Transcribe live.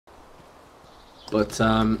But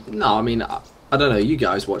no, I mean, I don't know. You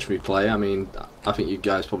guys watch me play. I mean, I think you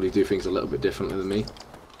guys probably do things a little bit differently than me.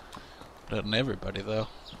 Not everybody though.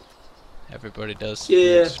 Everybody does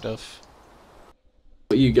weird Yeah, stuff.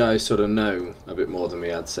 but you guys sort of know a bit more than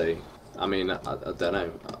me, I'd say. I mean, I don't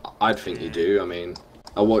know. I'd think you Mm. do. I mean,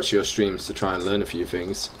 I watch your streams to try and learn a few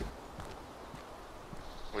things.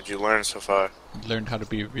 What'd you learn so far? Learned how to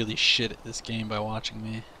be really shit at this game by watching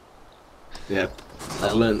me. Yeah,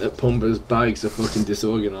 I've learned that Pumba's bags are fucking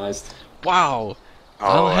disorganized. Wow!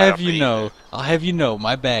 Oh, I don't believe it. I'll have you know,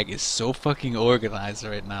 my bag is so fucking organized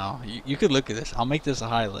right now. You could look at this. I'll make this a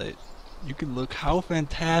highlight. You can look how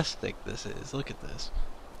fantastic this is. Look at this.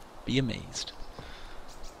 Be amazed.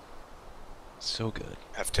 So good.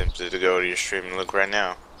 I'm tempted to go to your stream and look right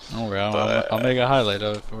now. Alright, But I'll make a highlight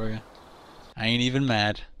of it for you. I ain't even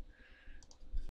mad.